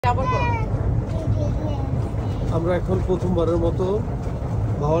আমরা এখন প্রথমবারের মতো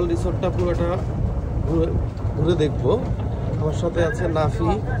ভাওয়াল রিসোর্টটা পুরোটা ঘুরে দেখব। আমার সাথে আছে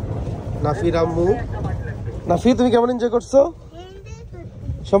নাফি রাম্মু। নাফি, তুমি কেমন এনজয় করছো?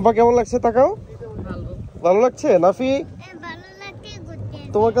 শম্পা কেমন লাগছে? তাকাও। ভালো লাগছে নাফি?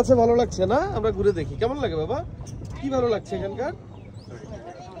 তোমার কাছে ভালো লাগছে না? আমরা ঘুরে দেখি কেমন লাগে। বাবা কি ভালো লাগছে এখানকার?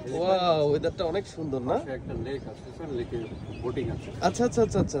 ওয়াও, ওয়েদারটা অনেক সুন্দর না? একটা লেক আছে, লেকে বোটিং আছে। আচ্ছা আচ্ছা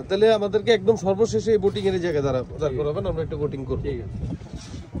আচ্ছা আচ্ছা, তাহলে আমাদেরকে একদম সর্বশেষে এই বোটিং এর জায়গায় দাঁড় করাবেন, আমরা একটু বোটিং করব। ঠিক আছে,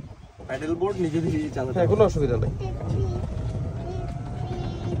 প্যাডেল বোর্ড নিজে নিজেই চালাতে। হ্যাঁ, কোনো অসুবিধা নেই।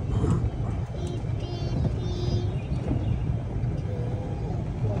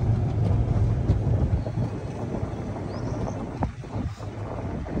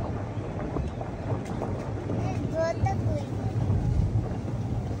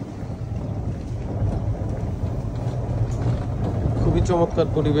 খুবই চমৎকার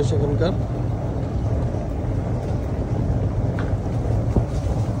পরিবেশ এখানকার।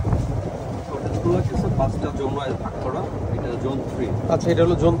 পাঁচটা জোন ভাগ করা, এটা জোন 3। আচ্ছা, এটা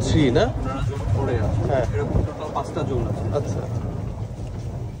হলো জোন 3 না? আপনারা জোন 4 এ আছেন। হ্যাঁ, এরকম টোটাল 5টা জোন আছে। আচ্ছা,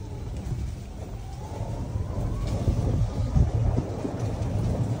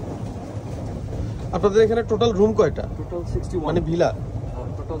 আপনাদের এখানে টোটাল রুম কয়টা? টোটাল 61, মানে ভিলা?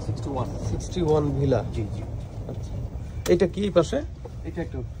 Total 61 villa. জি জি। আচ্ছা, এটা কি পাশে? এটা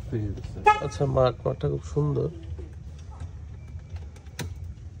একটা ফিল্ড। আচ্ছা, মাঠটা খুব সুন্দর।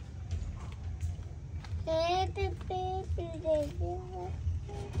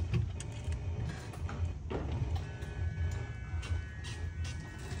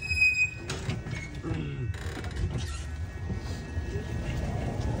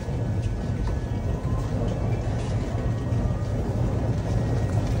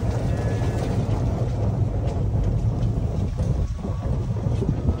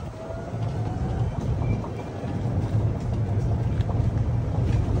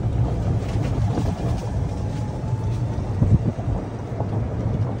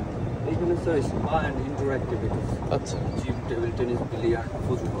 Spa and indoor activities. আচ্ছা, Gym, table tennis, billiard,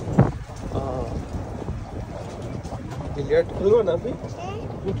 football. Billiard খেলবা নাফি?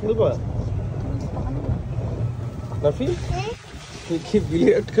 তুমি খেলবা নাফি? তুমি কি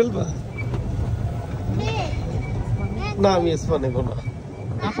বিলিয়ার্ড খেলবা? না, আমি স্পা নেব না।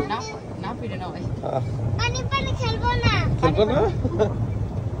 খেলবো না?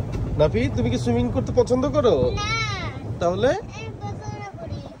 নাফি, তুমি কি সুইমিং করতে পছন্দ করো? তাহলে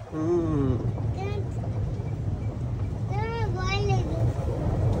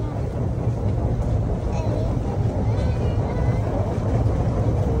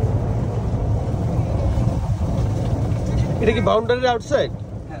এটা কি বাউন্ডারির আউটসাইড?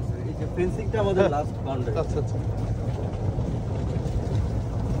 হ্যাঁ স্যার, এই যে ফেন্সিংটা আমাদের লাস্ট বাউন্ডারি। আচ্ছা আচ্ছা।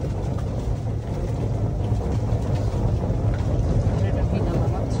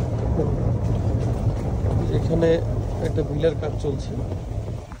 এখানে একটা ভিলার কাজ চলছে।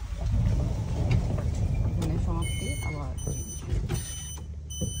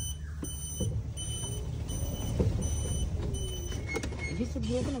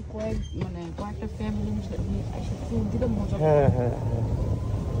 হ্যাঁ হ্যাঁ হ্যাঁ।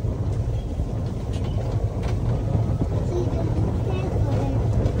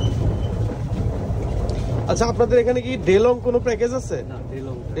 আচ্ছা, আপনাদের এখানে কি ডে লং কোনো প্যাকেজ আছে? না,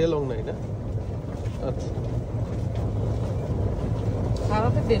 ডে লং নাই না? আচ্ছা,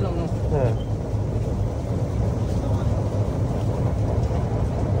 সারাতে ডে লং। হ্যাঁ।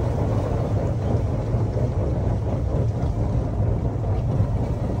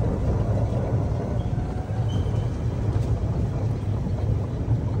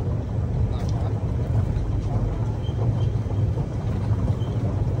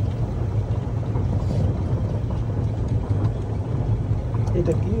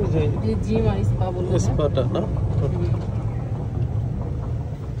 এটা কি ওই যে জিম আর স্পা বলবো, স্পাটা না?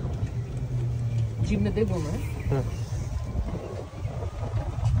 জিমে দেখবো না। হ্যাঁ,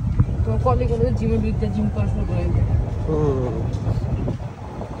 তো কলে করে জিমের বিরুদ্ধে জিম করা শুরু করে দেয়।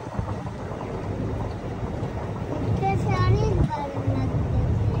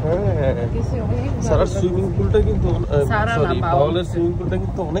 সারা সুইমিং পুলটা কিন্তু সরি, বাওয়ালের সুইমিং পুলটা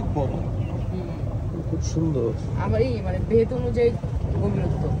কিন্তু অনেক বড়, খুব সুন্দর। আমার এই মানে বেদ অনুযায়ী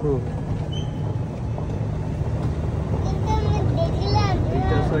গভীরত্ব।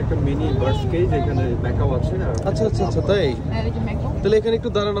 একটা মিনি বার্ডস কেজ, এখানে ম্যাকাও আছে। আচ্ছা আচ্ছা আচ্ছা, তাই? তাহলে এখানে একটু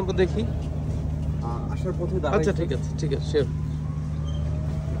দাঁড়ান, আমরা দেখি আসার পথে। আচ্ছা, ঠিক আছে ঠিক আছে, শিওর।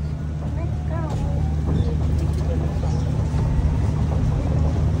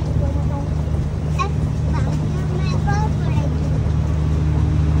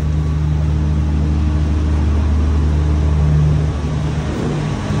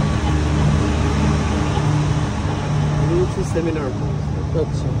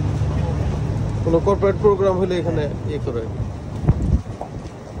 কর্পোরেট প্রোগ্রাম হলে এখানে করে।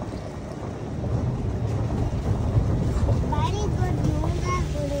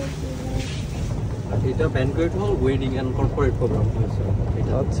 এটা ব্যানকুয়েট হল, ওয়েডিং এন্ড কর্পোরেট প্রোগ্রাম হয়েছে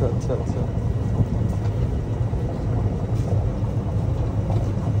এটা। আচ্ছা আচ্ছা আচ্ছা।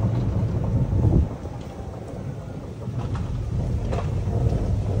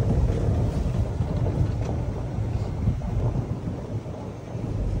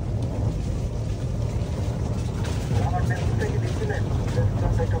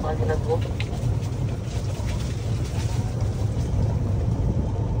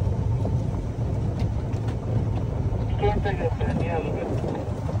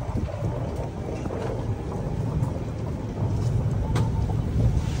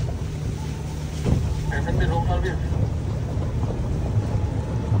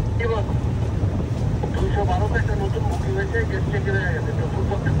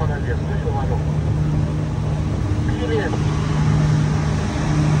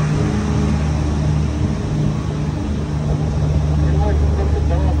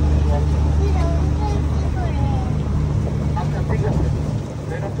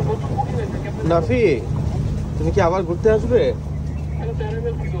 নাফি, তুমি কি আবার ঘুরতে আসবে?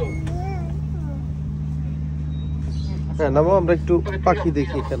 হ্যাঁ নামো, আমরা একটু পাখি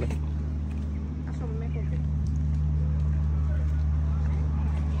দেখি এখানে।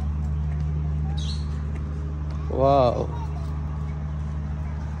 ওয়াও,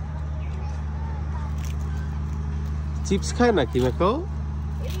 চিপস খায় নাকি ম্যাকাও?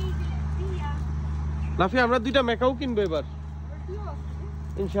 নাফি, আমরা 2টা ম্যাকাও কিনবো এবার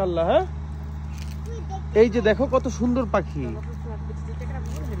ইনশাআল্লাহ। হ্যাঁ, এই যে দেখো কত সুন্দর পাখি।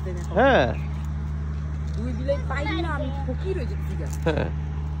 হ্যাঁ হ্যাঁ,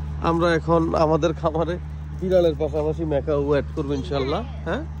 আমরা এখন আমাদের খামারে বিড়ালের পাশাপাশি ম্যাকাও অ্যাড করবো ইনশাআল্লাহ।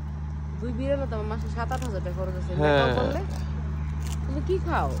 হ্যাঁ, 2 বিড়াল তো মাসে 7-8 হাজার টাকা খরচ আছে। হ্যাঁ, তুমি কি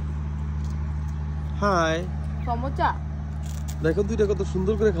খাও? হাই, সমোচা দেখো 2টা কত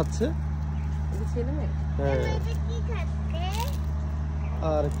সুন্দর করে খাচ্ছে। ছেলে মেয়ে। হ্যাঁ,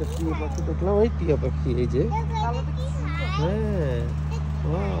 আর একটা টিয়া পাখি দেখলাম, এই টিয়া পাখি, এই যে। হ্যাঁ,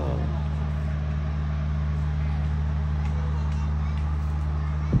 ওয়াও,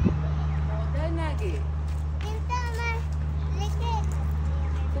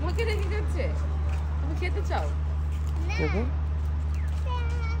 তোমাকে রেখে যাচ্ছে? তুমি খেতে চাও? দেখো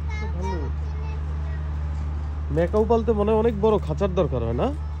ম্যাকাও পালতে মনে হয় অনেক বড় খাঁচার দরকার হয় না?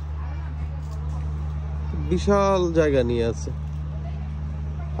 বিশাল জায়গা নিয়ে আছে।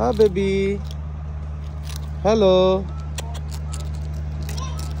 হ্যাঁ বেবি, হ্যালো।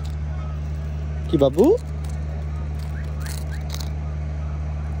 কি বাবু,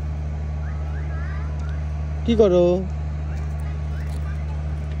 কি করো?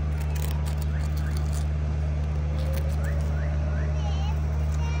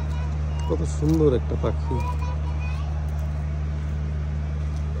 কত সুন্দর একটা পাখি।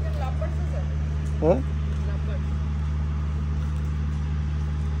 হ্যাঁ,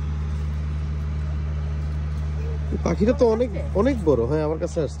 পাখিটা তো অনেক অনেক বড়। হ্যাঁ, আমার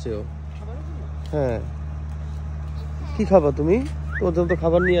কাছে আসছে ও। হ্যাঁ, কি খাবা তুমি? তোমার জন্য তো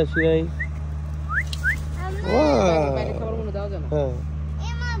খাবার নিয়ে আসি নাই। হ্যাঁ,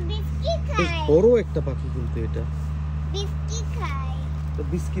 বেশ বড় একটা পাখি কিন্তু এটা।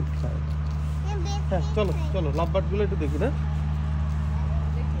 বিস্কিট খায়। হ্যাঁ, চলো চলো, লাভবার্ড গুলো একটু দেখি না।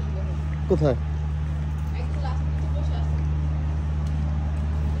 কোথায়?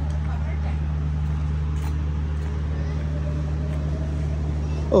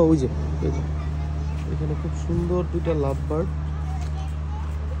 ও, ওই যে এখানে খুব সুন্দর 2টা লাভবার্ড।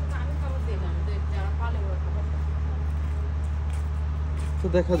 তো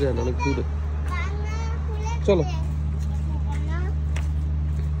দেখা যায় না অনেক দূরে। চলো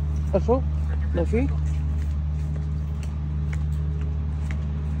আসো নাফি।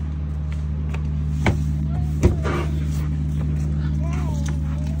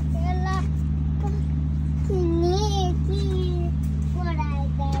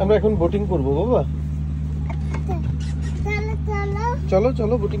 আমরা এখন বোটিং করব বাবা। চলো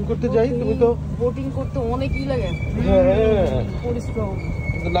চলো বোটিং করতে যাই। তুমি তো বোটিং করতে অনেকই লাগে। হ্যাঁ, পরিশ্রম।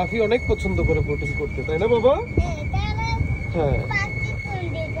 নাফি অনেক পছন্দ করে বোটিং করতে, তাই না বাবা? হ্যাঁ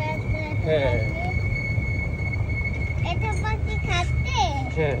হ্যাঁ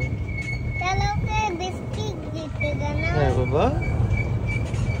হ্যাঁ হ্যাঁ বাবা।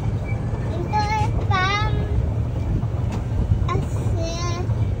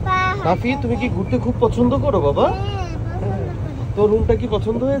 নাফি, তুমি কি ঘুরতে খুব পছন্দ করো বাবা? তোর রুমটা কি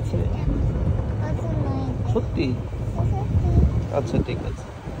পছন্দ হয়েছে? সত্যি? আচ্ছা ঠিক আছে।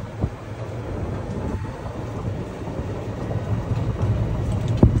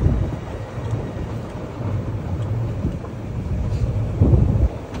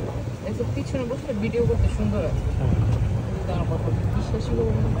 বসে ভিডিও করতে সুন্দর আছে। দাঁড়া কথা বিশ্বাস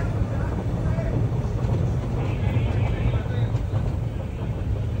করবো না।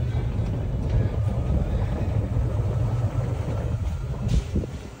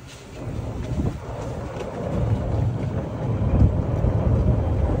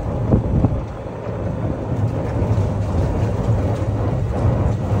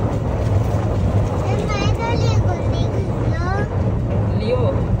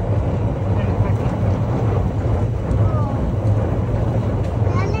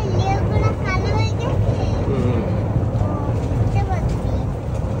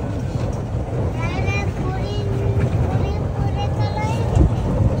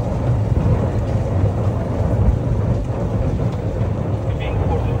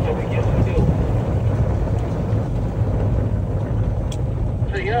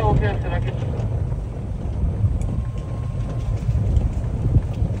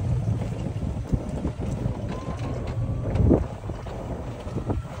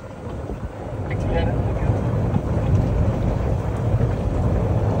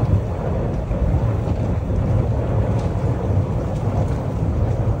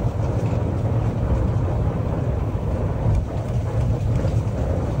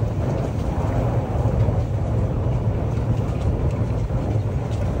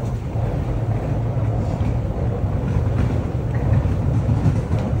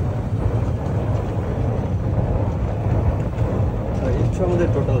 আমাদের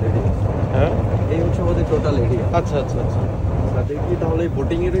টোটাল এরিয়া। হ্যাঁ, এই হচ্ছে আমাদের টোটাল এরিয়া। আচ্ছা আচ্ছা আচ্ছা। সাথে কি তাহলে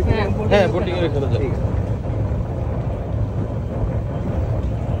বোটিং এর এখানে? হ্যাঁ, বোটিং এর এখানে যাবো। ঠিক আছে।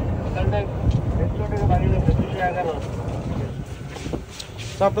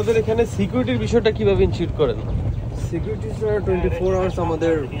 তো আপনাদের এখানে সিকিউরিটির বিষয়টা কিভাবে ইনশিওর করেন? সিকিউরিটি স্যার 24 আওয়ার্স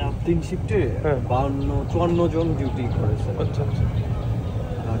আমাদের 3 শিফটে 52-54 জন ডিউটি করে স্যার। আচ্ছা আচ্ছা।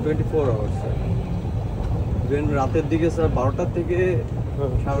 24 আওয়ার্স স্যার। দেন রাতের দিকে স্যার 12টা থেকে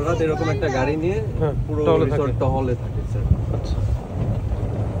সারা রাত এরকম একটা গাড়ি নিয়ে পুরো রিসর্ট টহলে থাকে স্যার। আচ্ছা,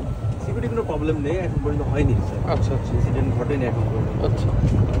 সিকিউরিটি কোনো প্রবলেম নেই, এখন পর্যন্ত হয়নি স্যার। আচ্ছা আচ্ছা, ইনসিডেন্ট ঘটেনি এখন পর্যন্ত। আচ্ছা।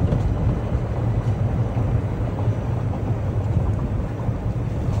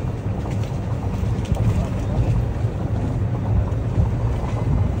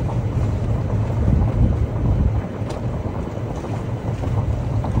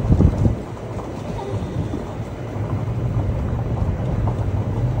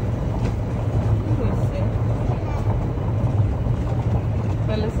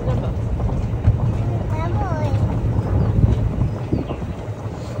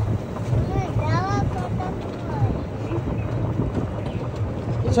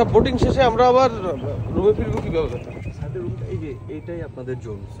 আচ্ছা, বোটিং শেষে আমরা আবার রুমে ফিরবো কিভাবে? সাথে রুমটা এই যে এইটাই আপনাদের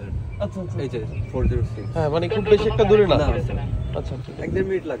জোন স্যার। আচ্ছা আচ্ছা, এই যে 406। হ্যাঁ, মানে খুব বেশি একটা দূরে না। না স্যার। আচ্ছা, 1-1.5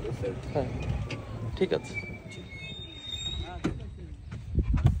 মিনিট লাগবে স্যার। হ্যাঁ, ঠিক আছে।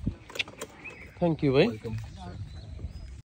 থ্যাংক ইউ ভাই। ওয়েলকাম।